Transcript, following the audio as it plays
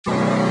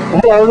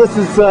Hello, this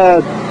is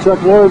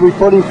Chuck Lloyd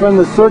reporting from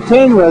the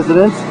Sortain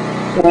residence,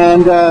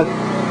 and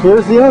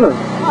here's the owner.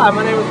 Hi,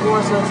 my name is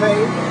Warren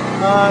Sortain.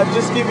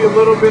 Just give you a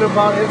little bit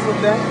about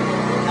Insul-Deck.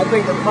 I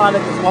think the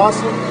product is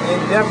awesome and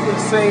definitely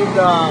saved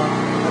a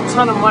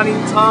ton of money,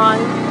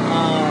 time.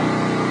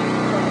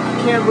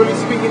 I can't really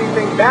speak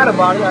anything bad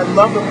about it. I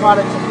love the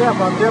product to death.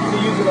 I'm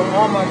definitely using it on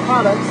all my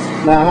products.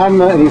 Now, how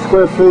many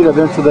square feet of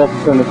Insul-Deck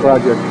is in the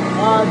project?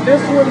 This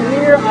one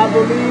here, I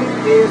believe,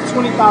 is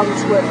 20,000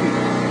 square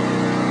feet.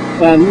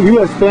 And you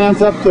have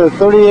spans up to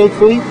 38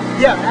 feet?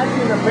 Yeah,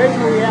 actually in the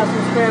basement we have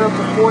some span up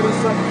to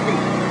 40-something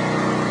feet.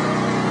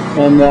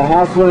 And the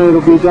house, when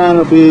it'll be done,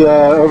 will be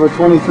over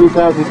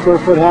 23,000 square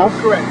foot house?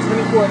 Correct,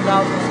 24,000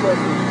 square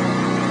feet.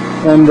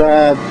 And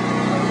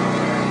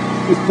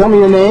just tell me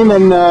your name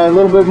and a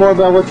little bit more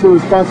about what your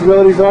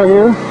responsibilities are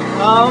here.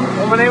 Well,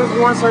 my name is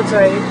Warren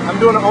Sortain. I'm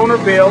doing an owner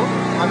bill.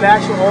 I'm the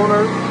actual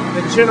owner,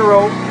 the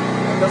general,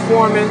 the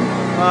foreman,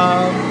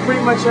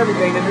 pretty much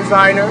everything, the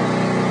designer.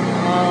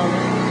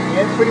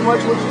 And pretty much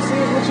what you see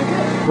is what you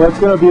get. Well, it's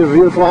going to be a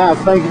beautiful house.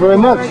 Thank you very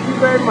much. Thank you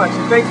very much.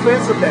 And thanks for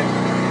Insul-Deck.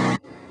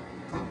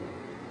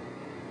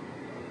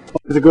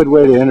 It's a good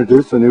way to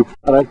introduce a new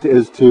product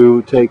is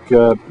to take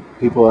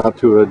people out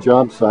to a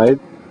job site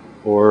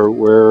or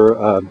where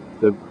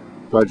the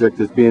project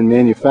is being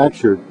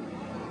manufactured.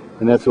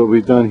 And that's what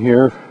we've done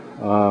here.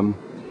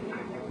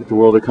 At the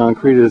World of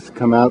Concrete is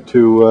come out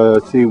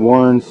to see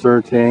Warren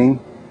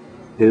Sortain,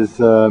 his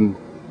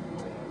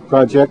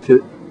project,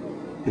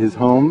 his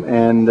home,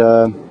 and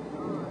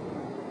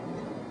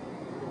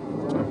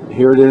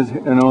here it is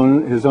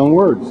in his own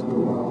words.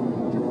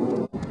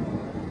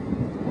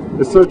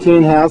 The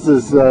Sortain house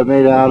is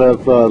made out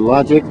of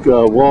Logic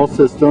wall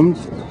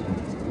systems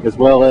as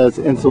well as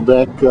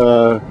Insul-Deck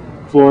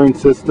flooring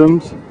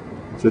systems.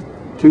 It's a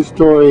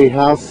two-story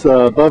house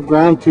above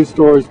ground, 2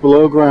 stories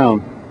below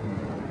ground.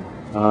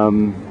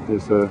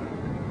 There's a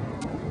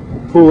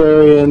pool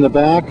area in the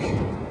back,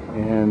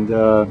 and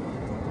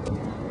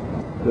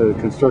the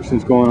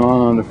construction's going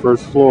on the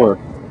first floor.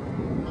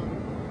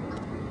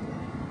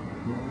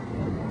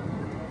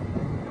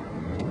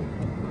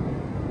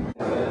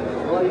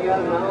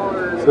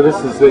 So this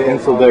is the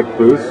Insul-Deck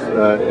booth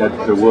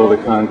at the World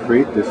of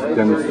Concrete. This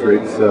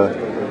demonstrates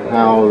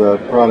how the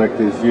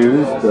product is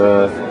used.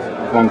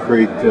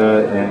 Concrete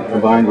and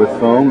combined with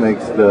foam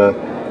makes the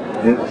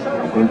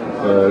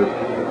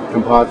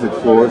composite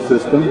floor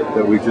system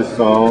that we just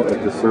saw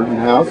at the certain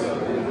house.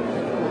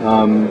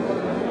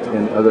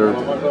 And other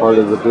part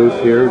of the booth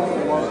here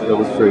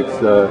illustrates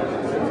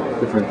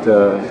different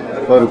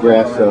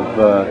photographs of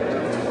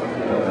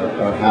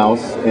our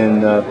house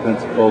in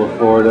Pensacola,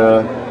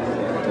 Florida.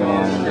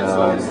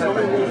 And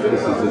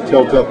this is a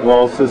tilt-up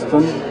wall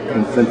system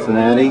in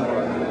Cincinnati.